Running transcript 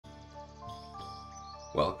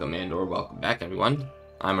Welcome or welcome back, everyone.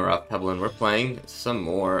 I'm Pebble, and we're playing some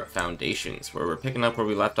more Foundations, where we're picking up where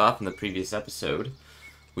we left off in the previous episode.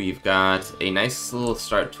 We've got a nice little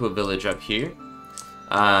start to a village up here.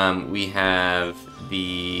 We have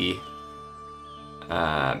the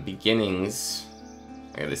beginnings.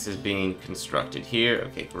 Okay, this is being constructed here.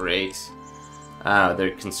 Okay, great.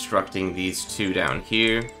 They're constructing these two down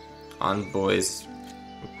here. Envoys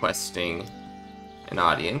requesting an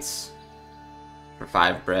audience. For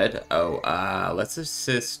 5 bread. Let's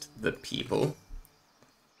assist the people.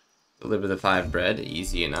 Deliver the 5 bread.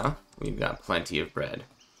 Easy enough. We've got plenty of bread.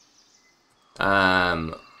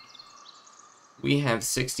 We have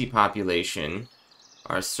 60 population.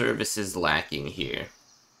 Our service is lacking here.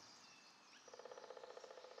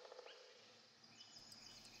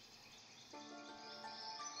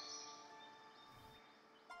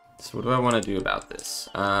 So what do I want to do about this?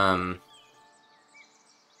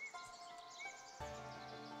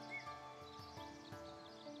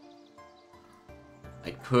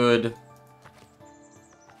 I could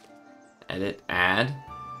add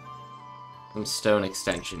some stone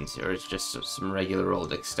extensions, or it's just some regular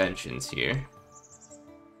old extensions here.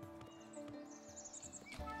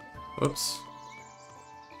 Whoops.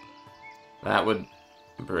 That would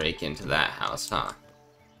break into that house, huh?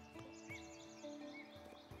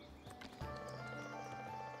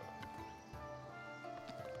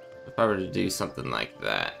 If I were to do something like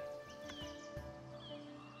that.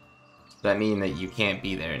 Does that mean that you can't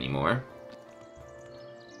be there anymore?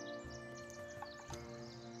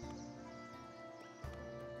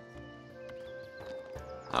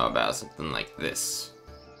 How about something like this?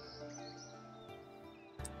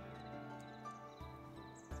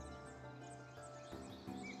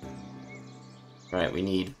 Right, we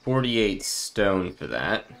need 48 stone for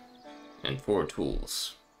that, and 4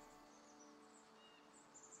 tools.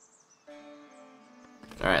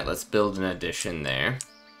 Alright, let's build an addition there.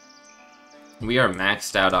 We are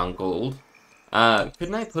maxed out on gold.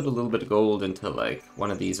 Couldn't I put a little bit of gold into, like,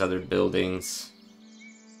 one of these other buildings?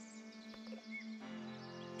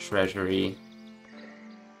 Treasury.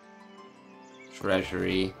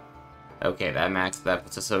 Treasury. Okay, that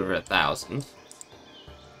puts us over 1,000.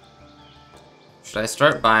 Should I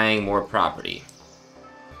start buying more property?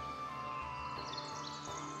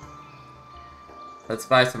 Let's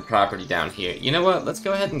buy some property down here. You know what? Let's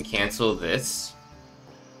go ahead and cancel this.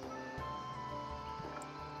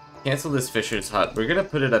 Cancel this fisher's hut. We're gonna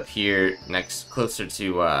put it up here next, closer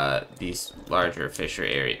to these larger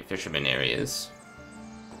fisherman areas.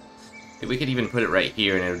 We could even put it right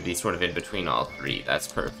here, and it would be sort of in between all 3. That's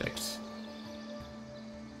perfect.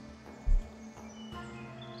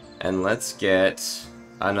 And let's get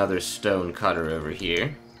another stone cutter over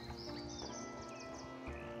here.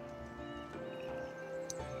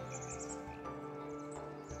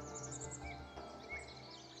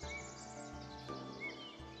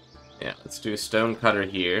 Yeah, let's do a stone cutter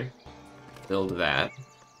here. Build that.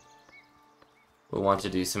 We'll want to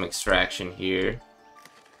do some extraction here.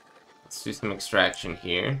 Let's do some extraction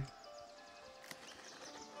here.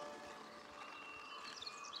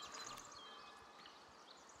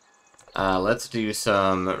 Let's do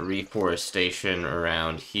some reforestation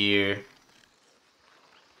around here.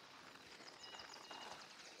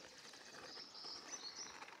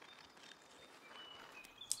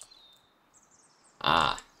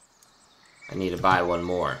 I need to buy one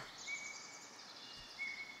more.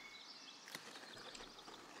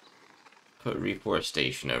 Put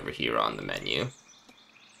reforestation over here on the menu.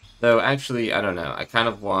 Though, actually, I don't know. I kind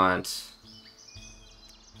of want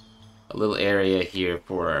a little area here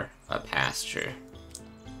for a pasture.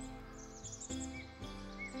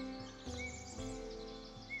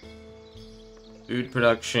 Food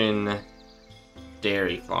production,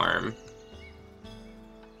 dairy farm.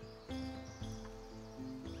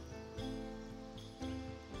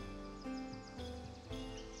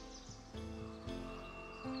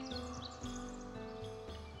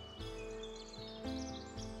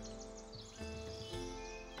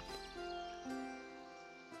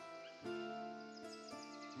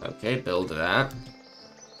 Okay, build that.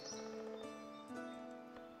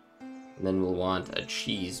 And then we'll want a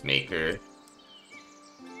cheese maker.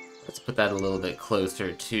 Let's put that a little bit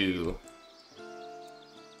closer to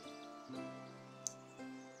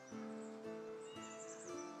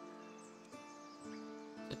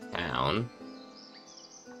the town.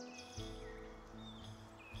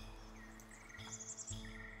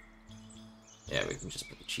 Yeah, we can just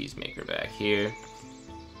put the cheese maker back here.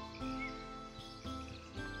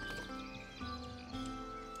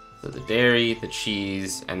 So the dairy, the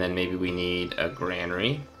cheese, and then maybe we need a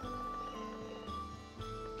granary.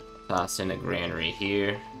 Toss in a granary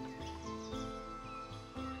here.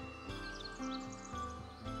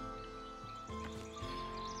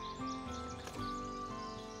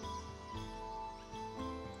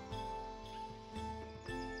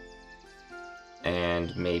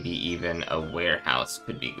 And maybe even a warehouse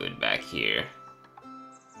could be good back here.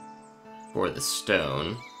 For the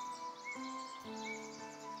stone.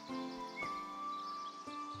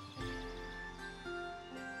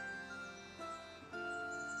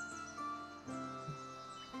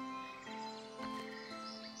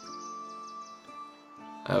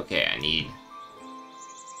 Okay, I need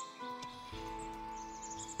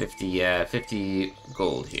 50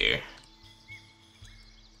 gold here.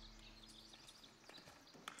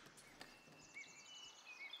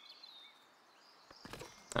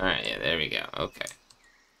 Alright, yeah, there we go. Okay.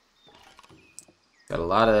 Got a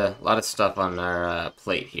lot of stuff on our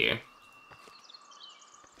plate here.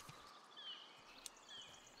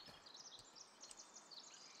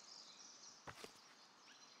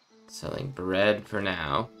 Selling bread for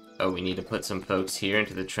now. Oh, we need to put some folks here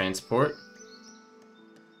into the transport.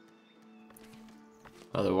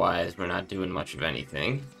 Otherwise, we're not doing much of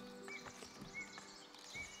anything.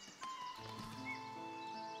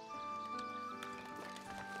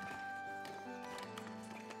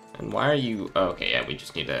 And why are you... Oh, okay, yeah, we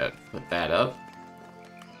just need to put that up.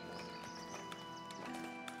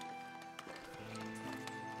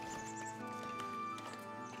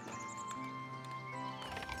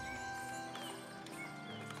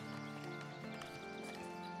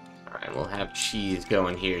 Alright, we'll have cheese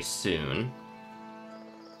going here soon.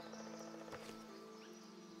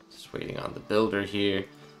 Just waiting on the builder here.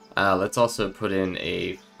 Let's also put in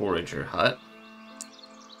a forager hut.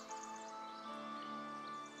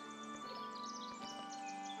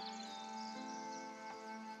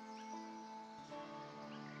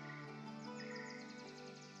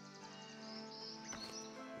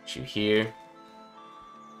 Put you here.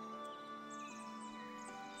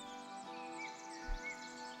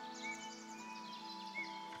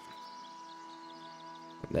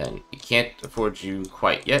 Then we can't afford you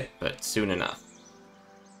quite yet, but soon enough.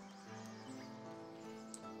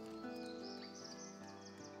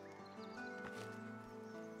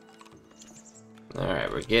 Alright,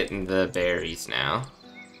 we're getting the berries now.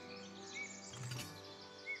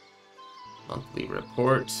 Monthly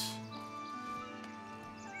report.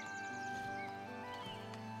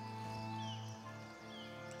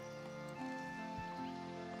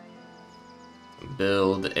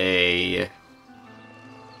 Build a...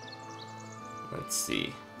 Let's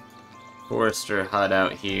see. Forester hut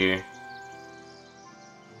out here.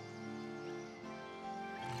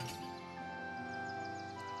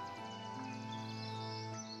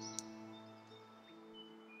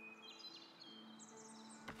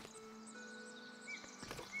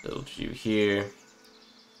 Build you here.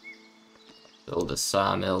 Build a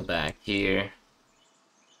sawmill back here.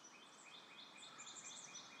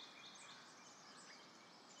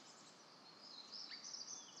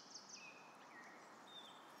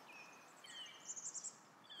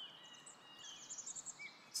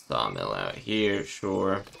 Sawmill out here,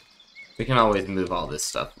 sure. We can always move all this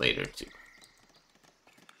stuff later, too.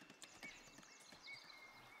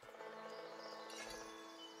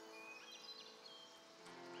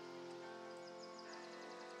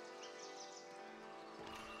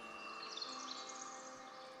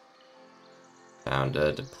 Found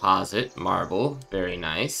a deposit, marble, very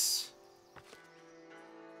nice.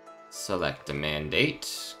 Select a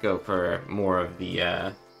mandate, go for more of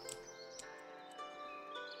the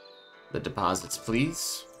deposits,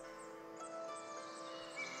 please.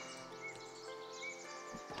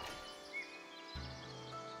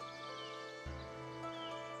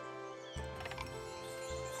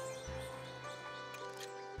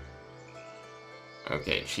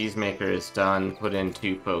 Okay, cheesemaker is done. Put in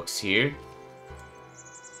 2 folks here.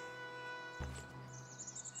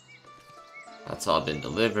 That's all been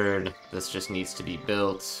delivered. This just needs to be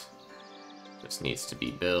built. Just needs to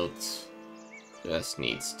be built. Just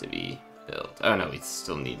needs to be built. Oh no, we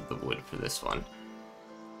still need the wood for this one.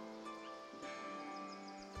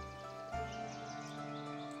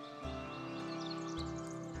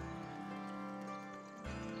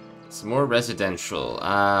 Some more residential.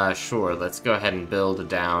 Sure, let's go ahead and build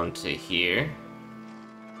down to here.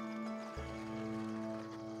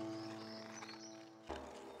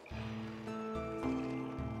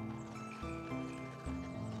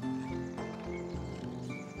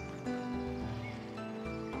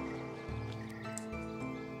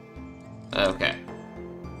 Okay.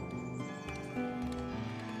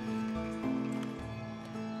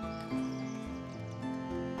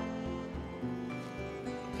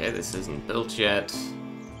 Okay, this isn't built yet.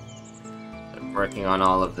 They're working on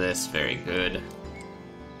all of this, very good.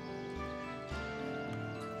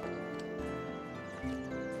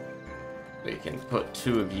 We can put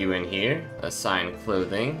 2 of you in here. Assign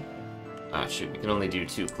clothing. Ah, shoot, we can only do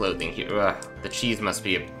 2 clothing here. The cheese must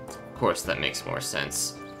be... Of course, that makes more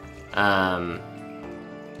sense.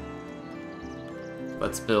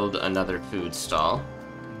 Let's build another food stall.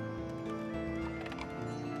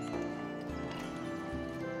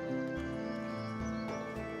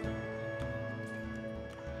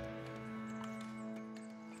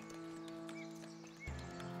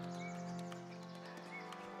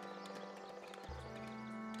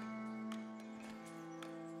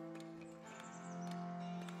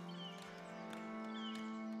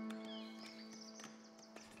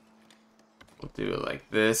 We'll do it like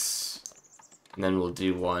this. And then we'll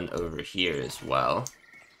do one over here as well.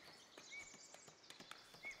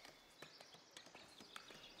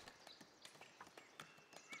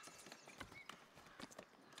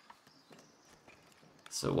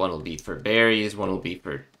 So one will be for berries, one will be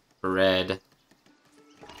for bread,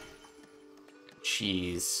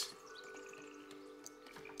 cheese.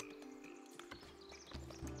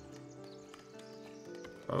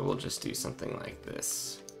 Or we'll just do something like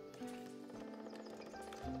this.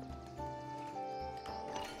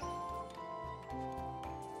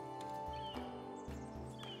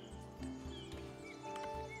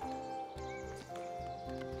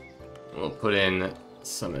 We'll put in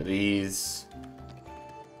some of these.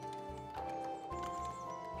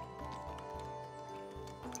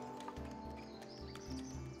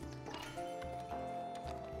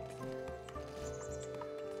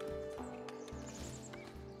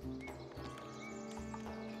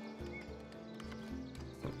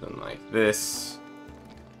 Something like this.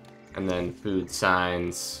 And then food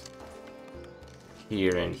signs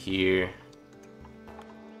here and here.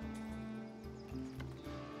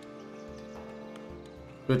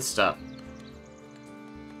 Good stuff.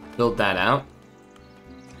 Build that out.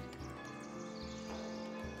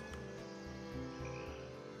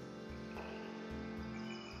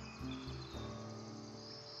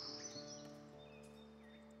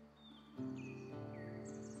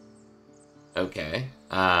 Okay.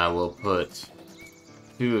 We'll put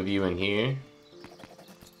 2 of you in here.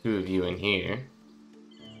 2 of you in here.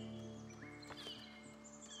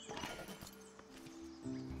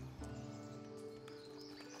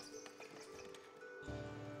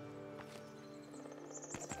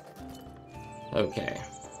 Okay.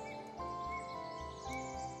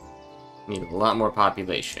 Need a lot more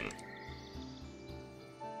population.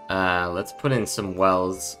 Let's put in some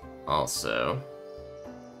wells also.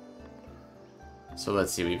 So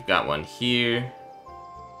let's see, we've got one here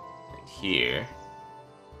and here.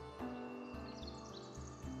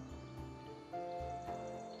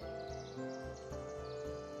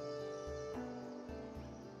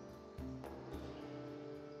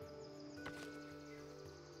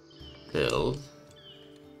 Build.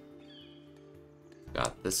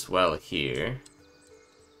 Got this well here.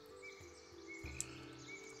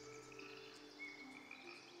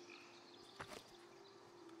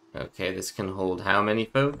 Okay, this can hold how many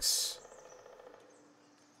folks?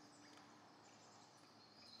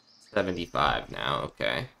 75 now,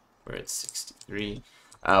 okay. We're at 63.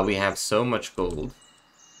 We have so much gold.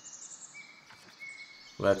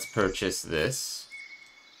 Let's purchase this.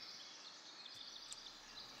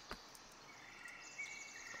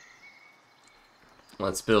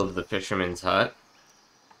 Let's build the fisherman's hut.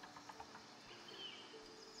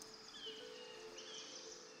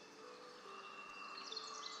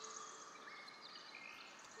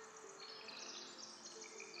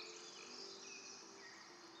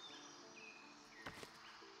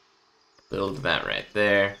 Build that right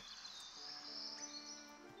there.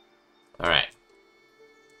 Alright.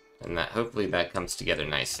 And that hopefully that comes together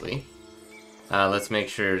nicely. Let's make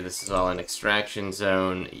sure this is all an extraction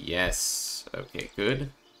zone. Yes. Okay,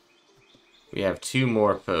 good. We have 2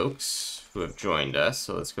 more folks who have joined us,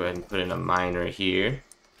 so let's go ahead and put in a miner here.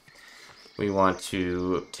 We want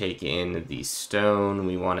to take in the stone.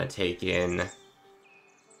 We want to take in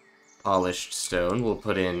polished stone. We'll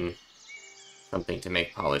put in something to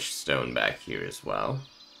make polished stone back here as well.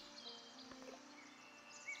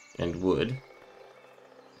 And wood.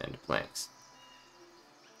 And planks.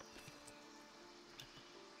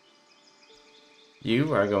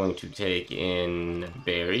 You are going to take in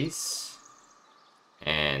berries.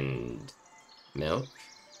 And milk.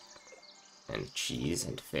 And cheese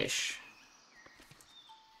and fish.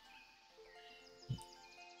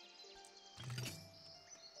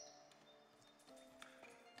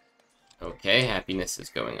 Okay, happiness is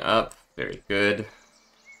going up. Very good.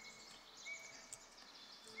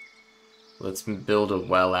 Let's build a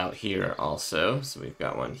well out here also. So we've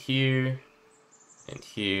got one here and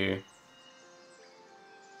here.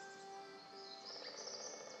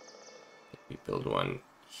 We build one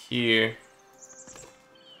here.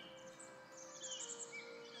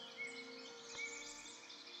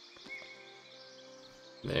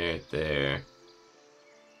 There.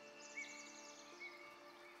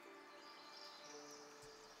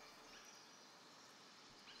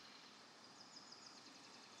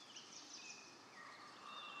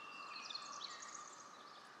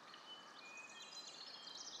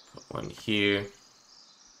 Put one here.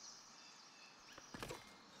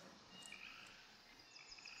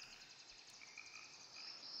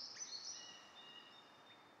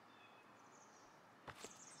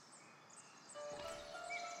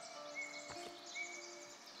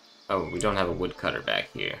 Oh, we don't have a woodcutter back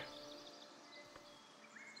here.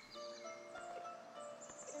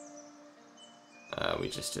 We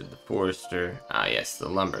just did the forester. Ah, yes, the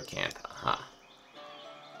lumber camp. Aha.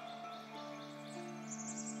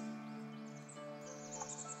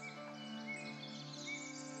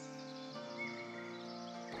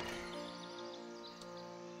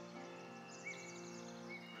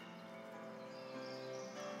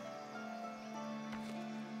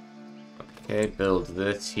 Okay, build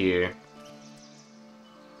this here.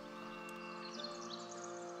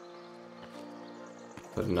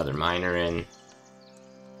 Put another miner in.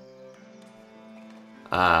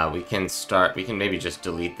 We can maybe just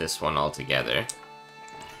delete this one altogether.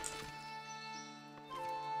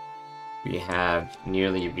 We have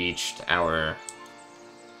nearly reached our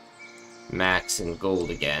max in gold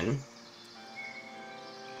again.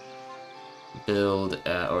 Build,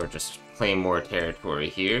 or just claim more territory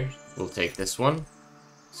here. We'll take this one.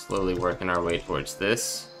 Slowly working our way towards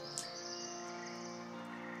this.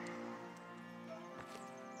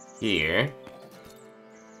 Here.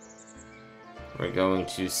 We're going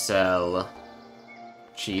to sell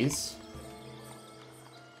cheese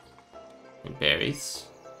and berries.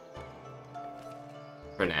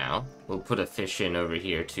 For now. We'll put a fish in over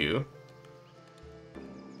here too.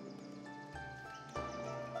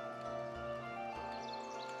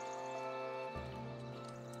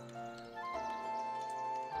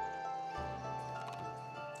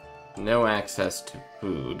 No access to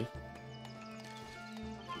food.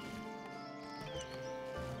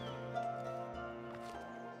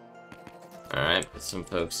 Alright, put some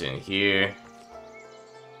folks in here.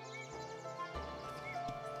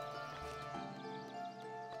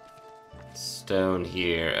 Stone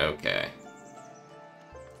here, okay.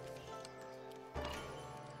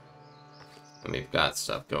 And we've got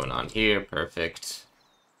stuff going on here, perfect.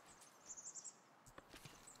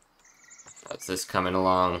 How's this coming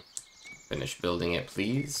along? Finish building it,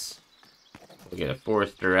 please. We'll get a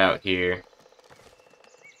forester out here.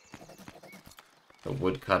 A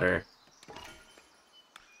woodcutter.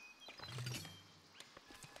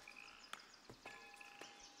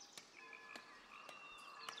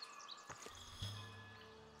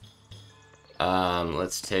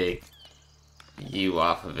 Let's take you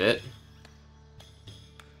off of it.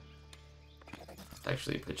 Let's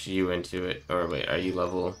actually put you into it. Or wait, are you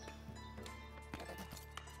level?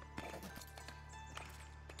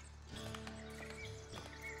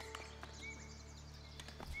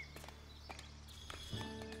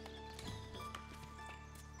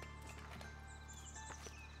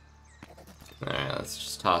 Alright, let's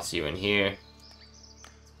just toss you in here.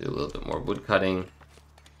 Do a little bit more wood cutting.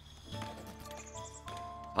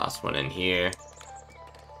 Toss one in here.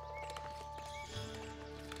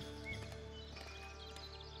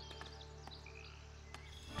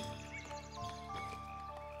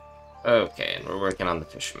 Okay, and we're working on the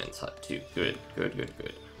fisherman's hut too. Good.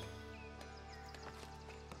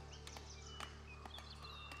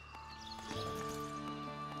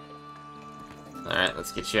 Alright,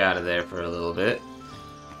 let's get you out of there for a little bit.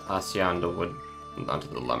 Toss you onto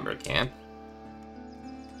the lumber camp.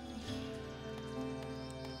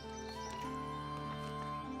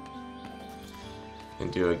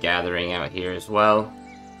 And do a gathering out here as well.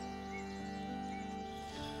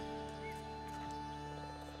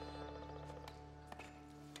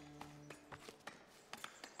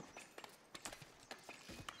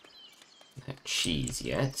 Don't have cheese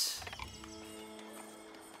yet.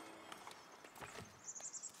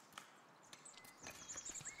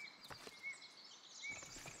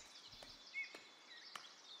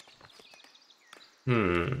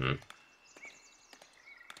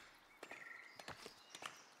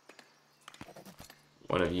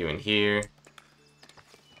 One of you in here.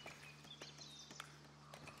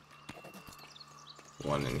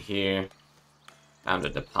 One in here. Found a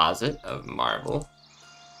deposit of marble.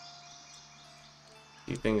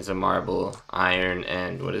 Two things of marble, iron,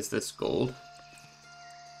 and what is this? Gold?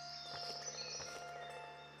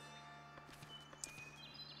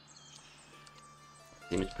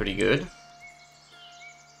 Seems pretty good.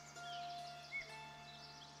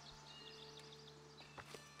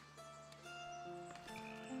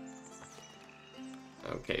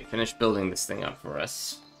 Okay, finish building this thing up for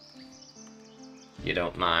us. You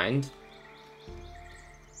don't mind.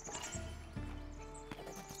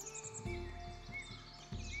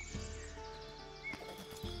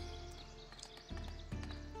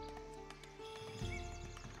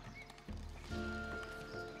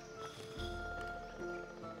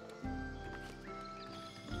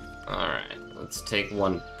 Alright, let's take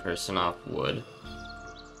one person off wood.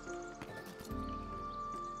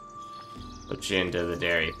 Put you into the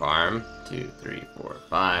dairy farm. 2, 3, 4,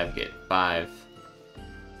 5. Get 5.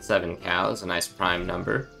 7 cows, a nice prime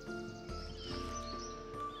number.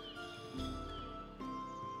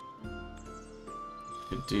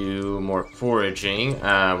 Could do more foraging.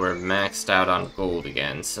 We're maxed out on gold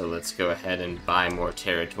again, so let's go ahead and buy more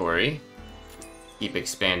territory. Keep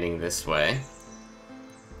expanding this way.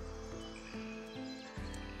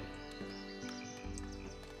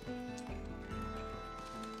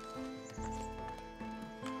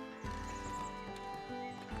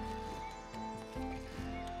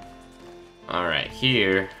 Alright,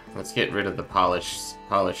 here, let's get rid of the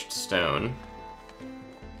polished stone.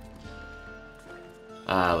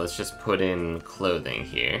 Let's just put in clothing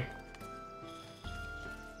here.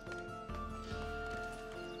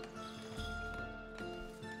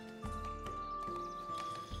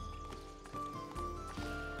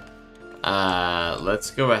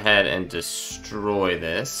 Let's go ahead and destroy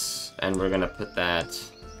this, and we're gonna put that...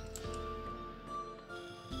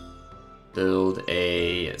 Build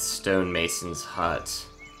a stonemason's hut.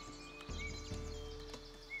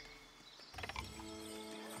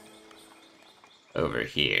 Over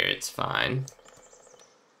here, it's fine.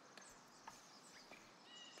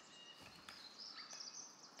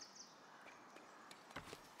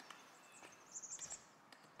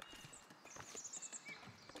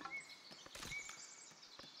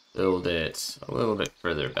 Build it a little bit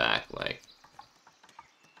further back, like.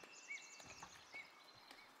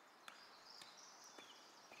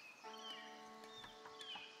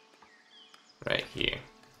 Right here.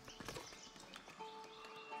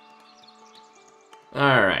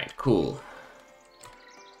 Alright, cool.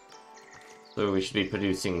 So we should be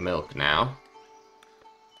producing milk now.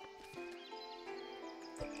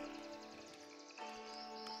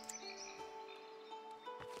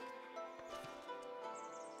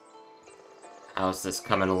 How's this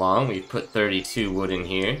coming along? We've put 32 wood in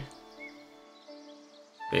here.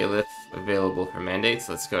 Bailiff available for mandates.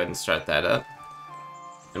 Let's go ahead and start that up.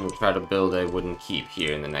 And we'll try to build a wooden keep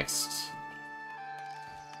here in the next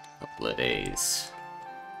couple of days.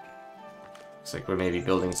 Looks like we're maybe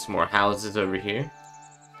building some more houses over here.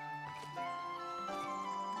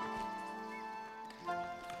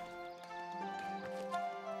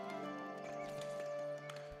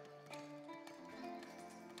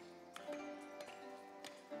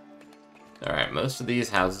 Alright, most of these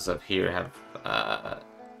houses up here have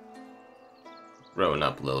grown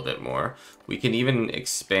up a little bit more. We can even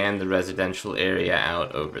expand the residential area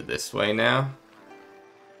out over this way now.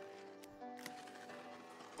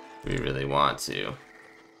 We really want to.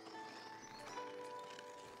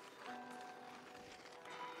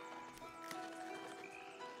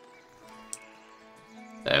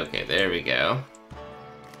 Okay, there we go.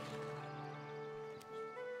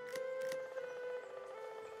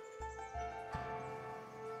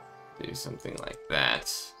 Do something like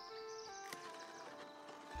that.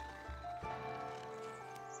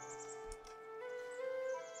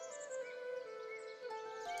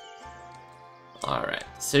 Alright,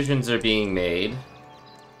 decisions are being made.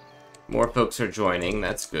 More folks are joining,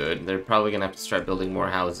 that's good. They're probably gonna have to start building more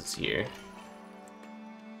houses here.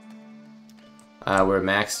 We're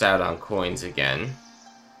maxed out on coins again.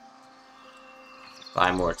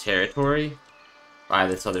 Buy more territory. Buy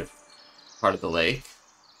this other part of the lake.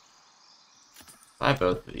 Buy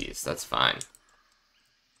both of these, that's fine.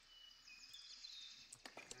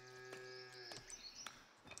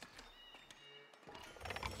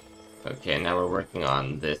 Okay, now we're working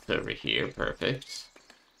on this over here, perfect.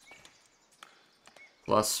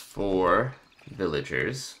 +4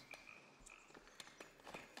 villagers.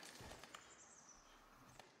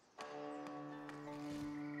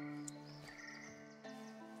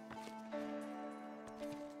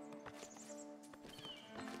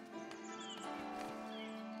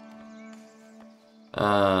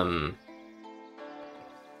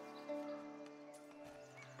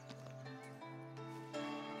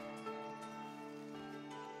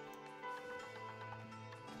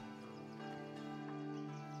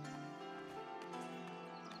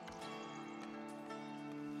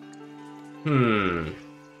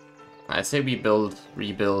 I say we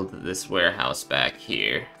rebuild this warehouse back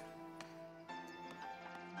here.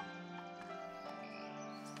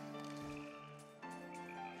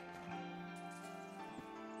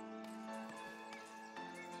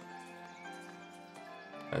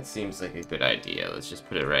 That seems like a good idea. Let's just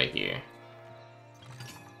put it right here.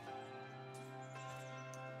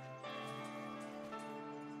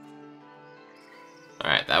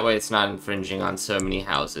 Alright, that way it's not infringing on so many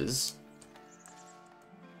houses.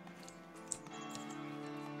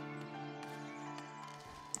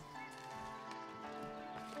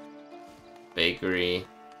 Bakery.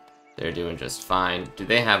 They're doing just fine. Do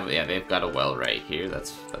they have... Yeah, they've got a well right here.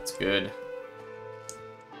 That's good.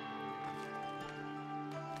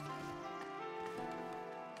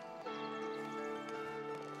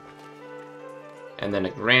 And then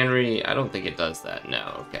a granary, I don't think it does that.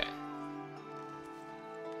 No, okay.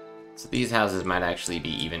 So these houses might actually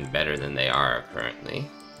be even better than they are currently,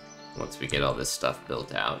 once we get all this stuff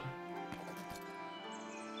built out.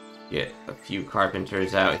 Get a few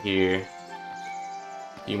carpenters out here,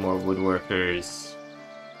 a few more woodworkers,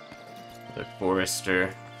 the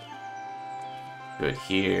forester, good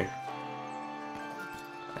here.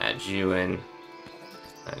 Add you in,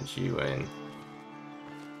 add you in.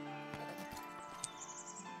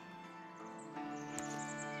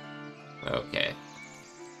 Okay.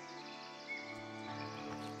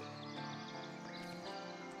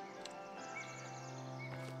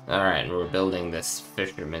 Alright, and we're building this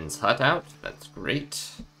fisherman's hut out. That's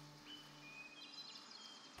great.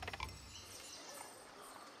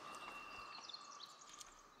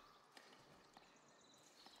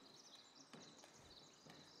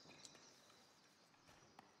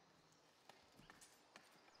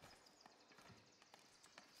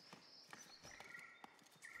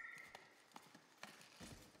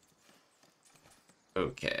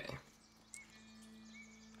 Okay.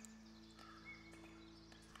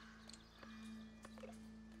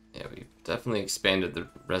 Yeah, we've definitely expanded the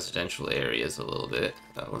residential areas a little bit.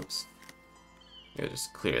 Oh, whoops. I'll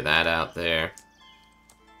just clear that out there.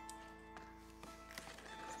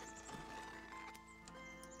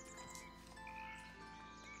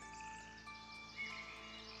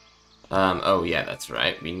 Oh yeah, that's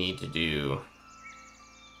right. We need to do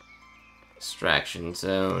extraction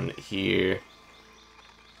zone here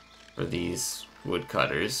for these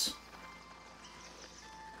woodcutters.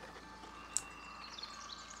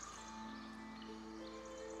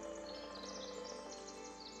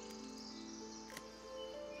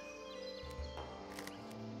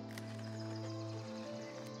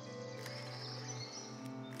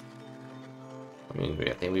 I mean,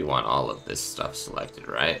 I think we want all of this stuff selected,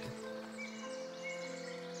 right?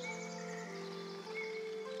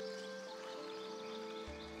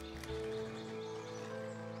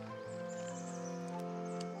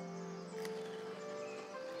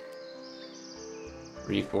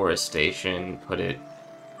 Reforestation, put it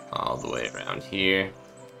all the way around here.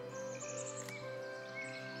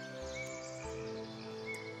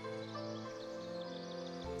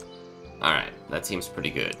 Alright, that seems pretty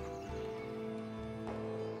good.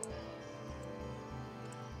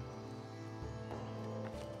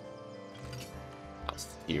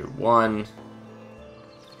 Tier 1.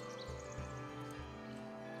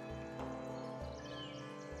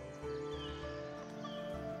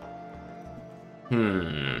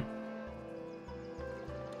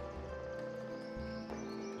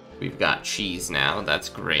 We've got cheese now, that's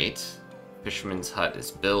great. Fisherman's hut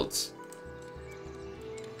is built.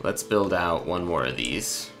 Let's build out one more of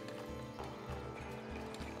these.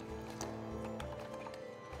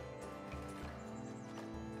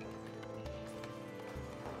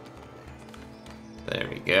 There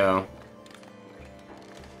we go.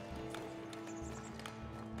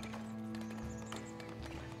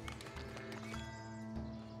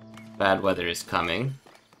 Bad weather is coming.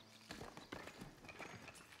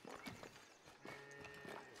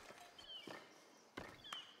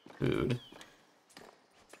 Food.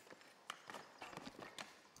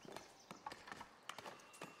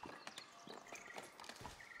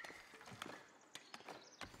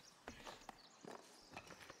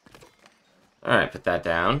 Alright, put that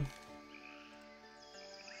down.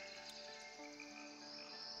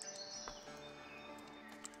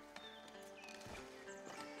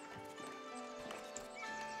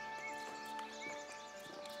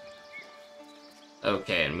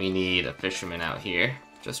 Okay, and we need a fisherman out here.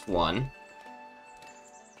 Just one.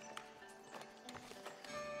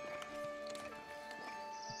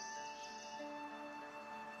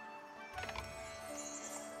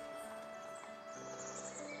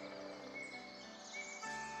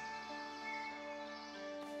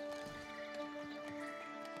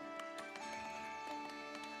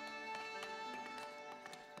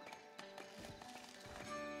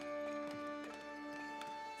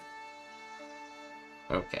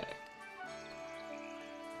 Okay.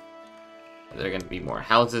 Are there going to be more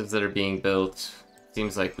houses that are being built?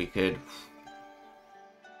 Seems like we could...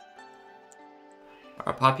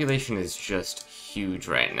 Our population is just huge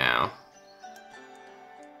right now.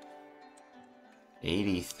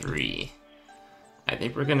 83. I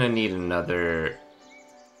think we're gonna need another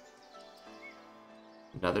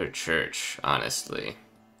church, honestly.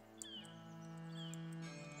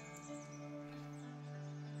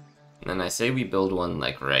 And then I say we build one,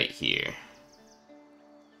 like, right here.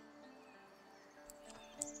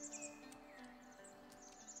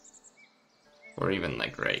 Or even,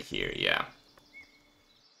 like, right here, yeah.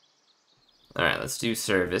 Alright, let's do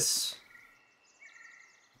service.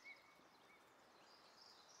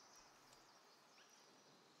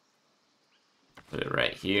 Put it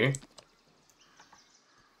right here.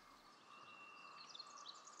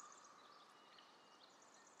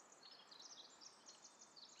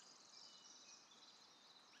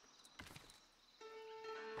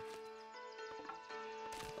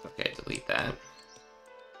 Okay, delete that.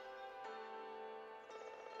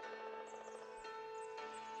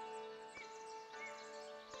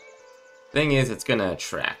 Thing is, it's gonna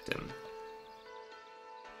attract him.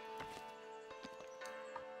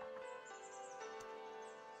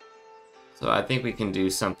 So I think we can do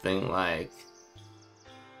something like...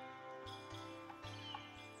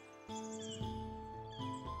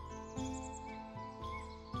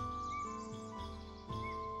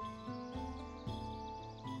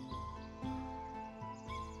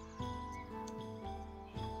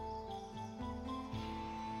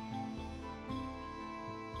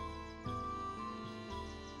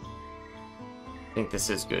 I think this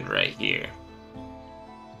is good right here.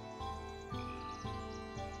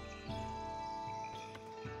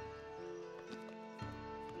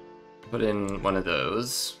 Put in one of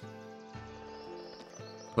those.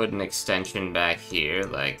 Put an extension back here,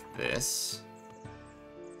 like this.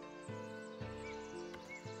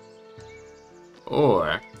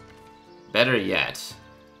 Or, better yet,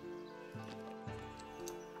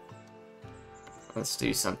 let's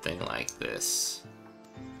do something like this.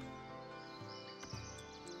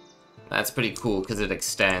 That's pretty cool because it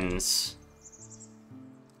extends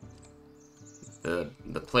the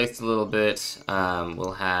place a little bit.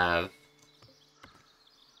 We'll have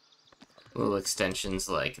little extensions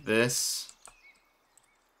like this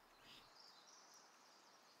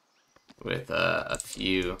with a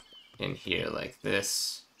few in here like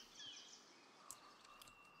this.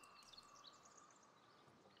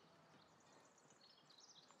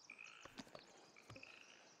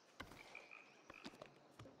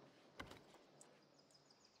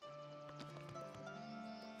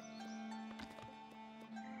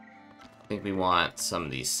 I think we want some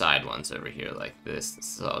of these side ones over here like this.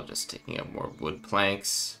 This is all just taking up more wood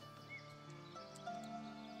planks.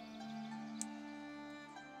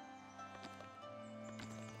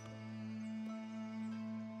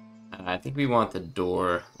 I think we want the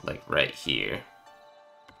door like right here.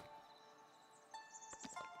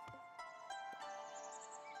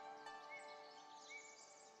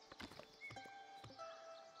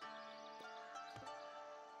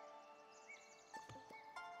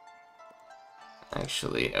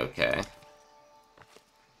 Actually, okay.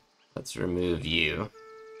 Let's remove you.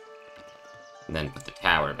 And then put the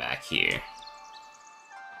tower back here.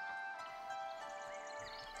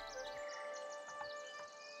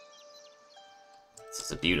 This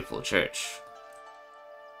is a beautiful church.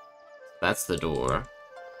 That's the door.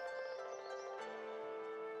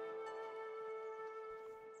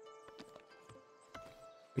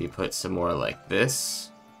 We put some more like this.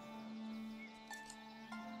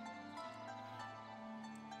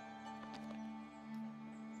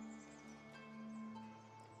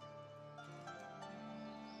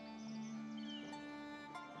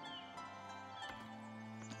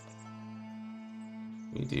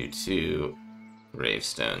 We do 2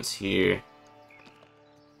 gravestones here.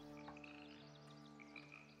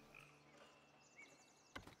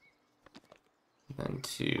 Then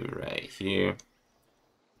 2 right here.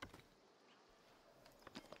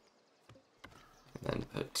 Then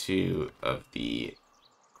put 2 of the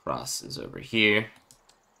crosses over here.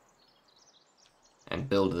 And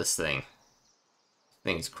build this thing. This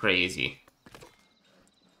thing's crazy.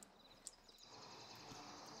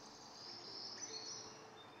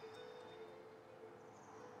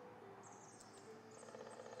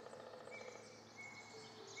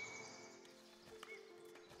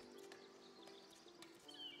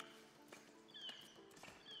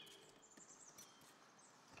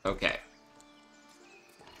 Okay.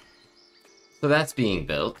 So that's being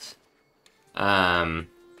built.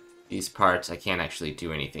 These parts, I can't actually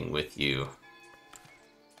do anything with you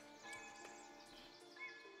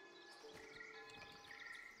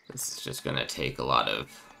This is just gonna take a lot of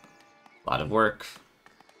work.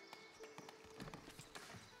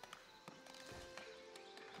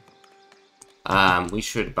 We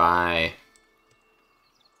should buy.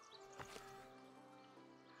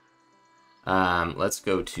 Let's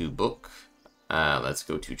go to book. Let's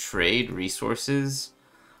go to trade resources.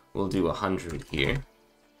 We'll do 100 here.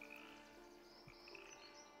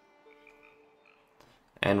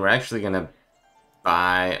 And we're actually gonna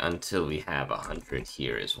buy until we have 100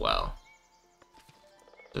 here as well.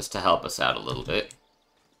 Just to help us out a little bit.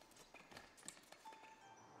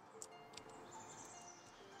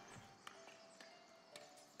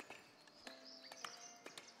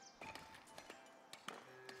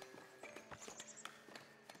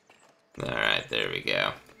 Alright, there we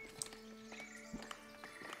go.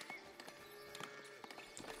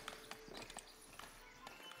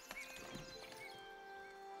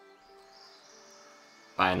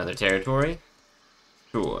 Buy another territory?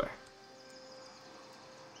 Sure.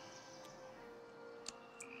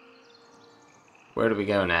 Where do we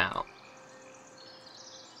go now?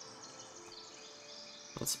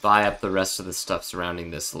 Let's buy up the rest of the stuff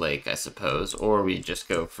surrounding this lake, I suppose. Or we just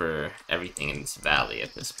go for everything in this valley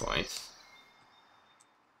at this point.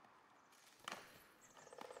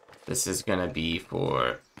 This is gonna be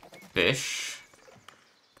for fish.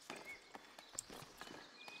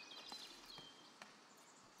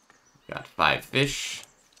 Got 5 fish.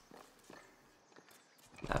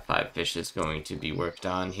 That 5 fish is going to be worked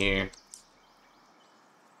on here.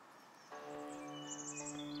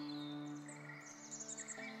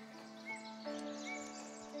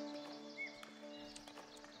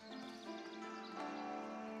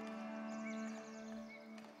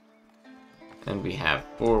 And we have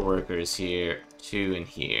 4 workers here, 2 in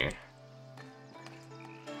here.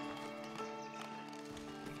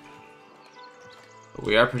 But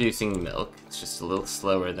we are producing milk. It's just a little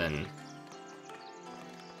slower than...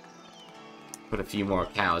 Put a few more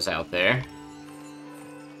cows out there.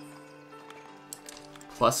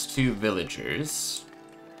 +2 villagers.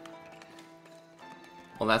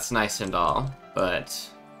 Well, that's nice and all, but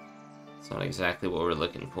it's not exactly what we're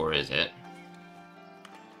looking for, is it?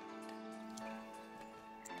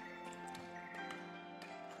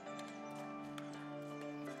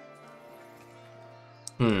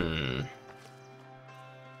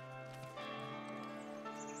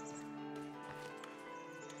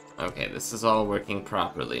 Okay, this is all working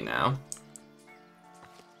properly now.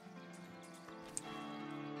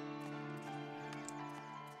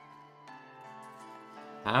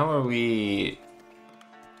 How are we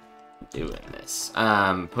doing this?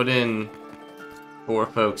 Put in 4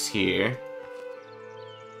 folks here.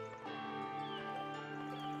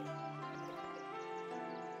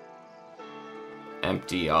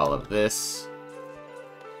 Empty all of this.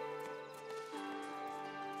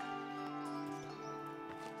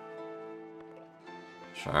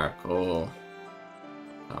 Charcoal,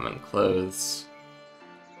 common clothes,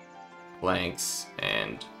 planks,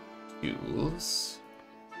 and tools.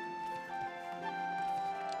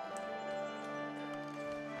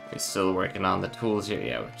 We're still working on the tools here.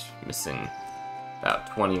 Yeah, we're missing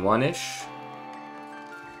about 21-ish.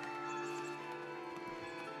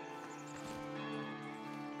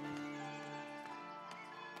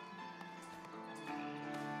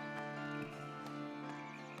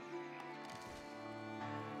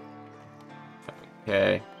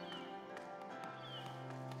 Okay.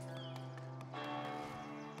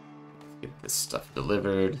 Get this stuff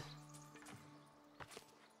delivered.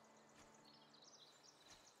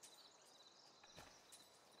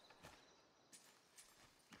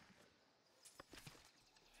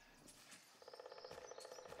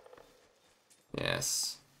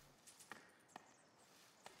 Yes.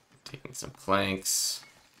 Taking some planks.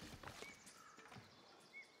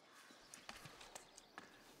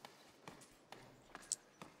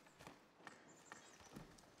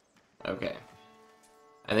 Okay.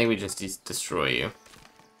 I think we just destroy you.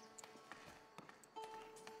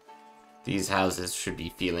 These houses should be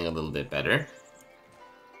feeling a little bit better.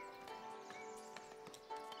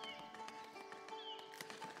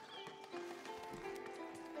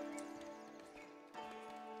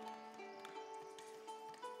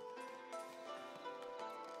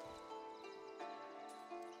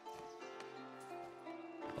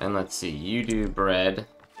 And let's see, you do bread.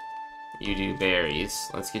 You do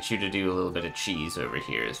berries. Let's get you to do a little bit of cheese over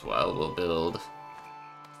here as well. We'll build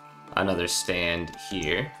another stand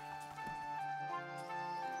here.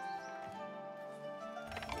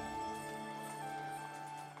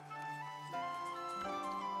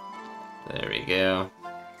 There we go.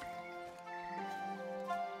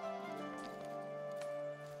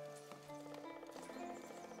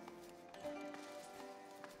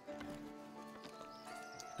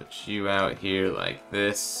 Put you out here like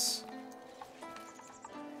this.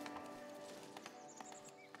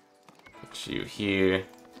 Put you here.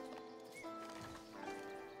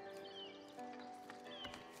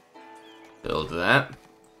 Build that.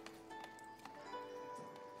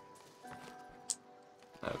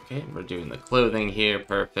 Okay, we're doing the clothing here,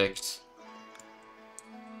 perfect.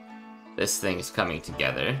 This thing is coming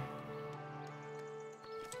together.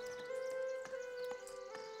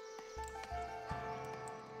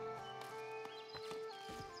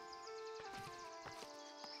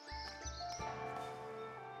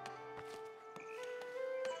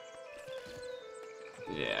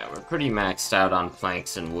 Yeah, we're pretty maxed out on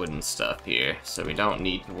planks and wood and stuff here, so we don't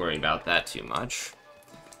need to worry about that too much.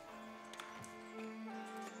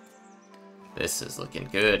 This is looking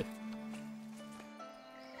good.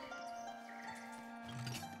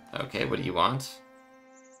 Okay, what do you want?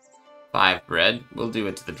 5 bread. We'll do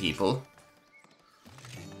it to the people.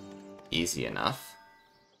 Easy enough.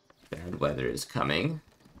 Bad weather is coming.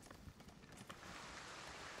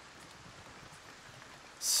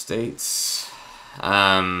 States.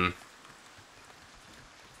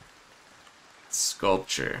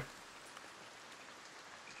 Sculpture.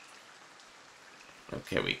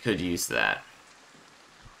 Okay, we could use that.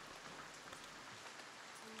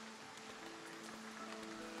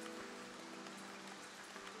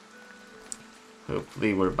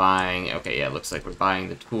 Hopefully we're buying... Okay, yeah, it looks like we're buying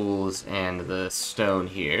the tools and the stone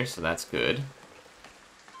here, so that's good.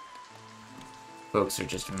 Folks are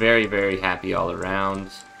just very, very happy all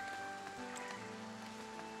around.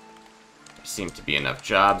 There seem to be enough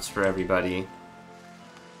jobs for everybody.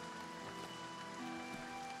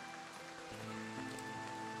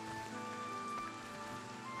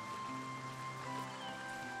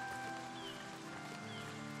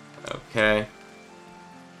 Okay.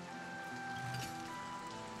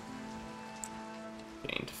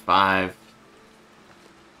 Gained 5.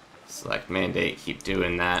 Select mandate, keep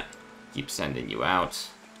doing that. Keep sending you out.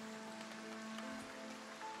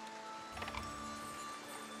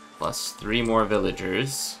 Plus 3 more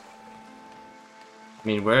villagers. I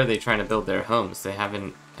mean, where are they trying to build their homes? They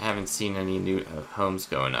haven't seen any new homes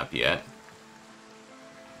going up yet.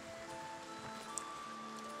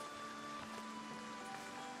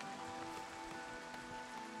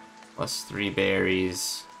 Plus 3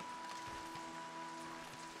 berries.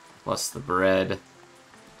 Plus the bread.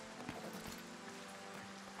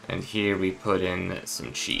 And here we put in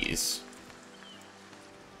some cheese.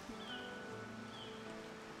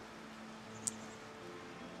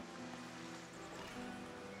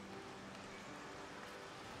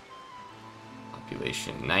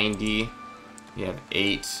 Population 90. We have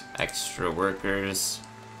 8 extra workers.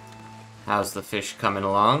 How's the fish coming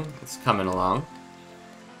along? It's coming along.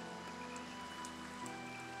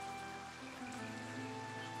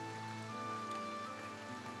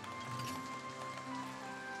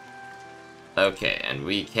 Okay, and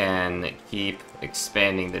we can keep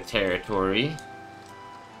expanding the territory.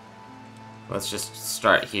 Let's just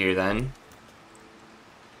start here then.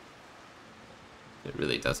 It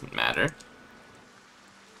really doesn't matter.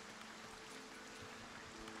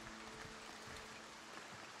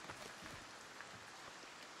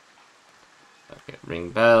 Okay,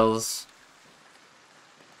 ring bells.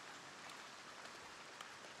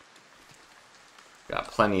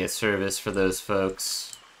 Got plenty of service for those folks.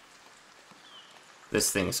 This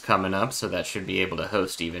thing's coming up, so that should be able to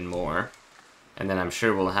host even more. And then I'm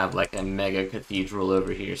sure we'll have like a mega cathedral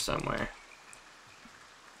over here somewhere.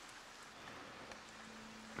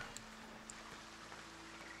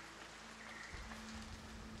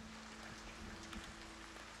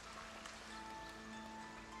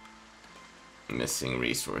 Missing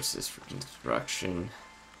resources for construction.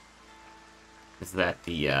 Is that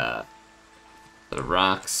the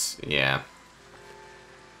rocks? Yeah.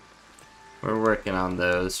 We're working on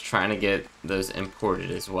those, trying to get those imported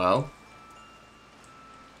as well.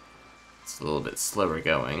 It's a little bit slower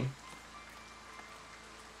going.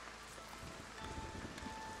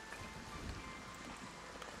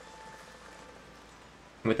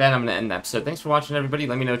 With that, I'm going to end the episode. Thanks for watching, everybody.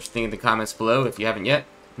 Let me know what you think in the comments below. If you haven't yet,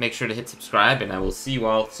 make sure to hit subscribe, and I will see you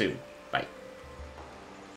all soon.